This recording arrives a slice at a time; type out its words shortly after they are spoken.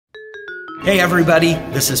Hey everybody,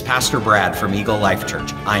 this is Pastor Brad from Eagle Life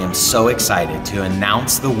Church. I am so excited to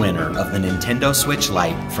announce the winner of the Nintendo Switch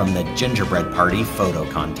Lite from the Gingerbread Party Photo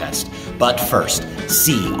Contest. But first,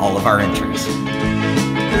 see all of our entries.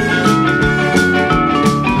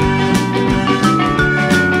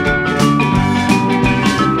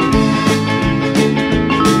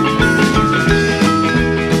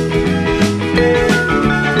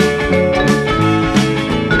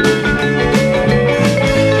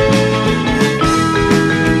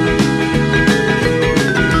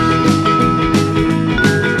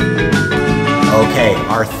 Okay,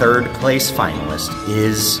 our third place finalist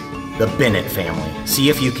is the Bennett family. See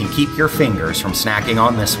if you can keep your fingers from snacking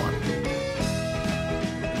on this one.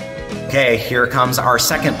 Okay, here comes our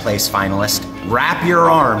second place finalist. Wrap your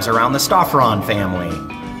arms around the Stoffron family.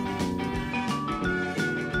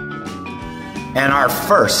 And our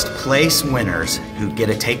first place winners who get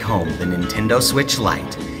to take home the Nintendo Switch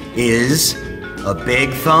Lite is a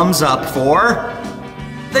big thumbs up for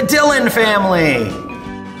the Dillon family.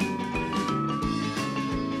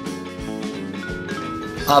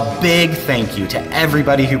 A big thank you to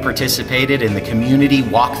everybody who participated in the community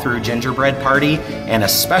walkthrough gingerbread party, and a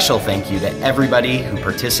special thank you to everybody who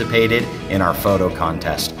participated in our photo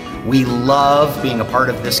contest. We love being a part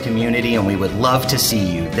of this community, and we would love to see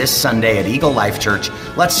you this Sunday at Eagle Life Church.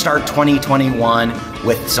 Let's start 2021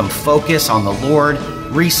 with some focus on the Lord,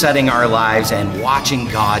 resetting our lives, and watching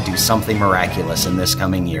God do something miraculous in this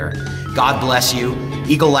coming year. God bless you.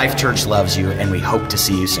 Eagle Life Church loves you, and we hope to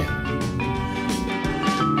see you soon.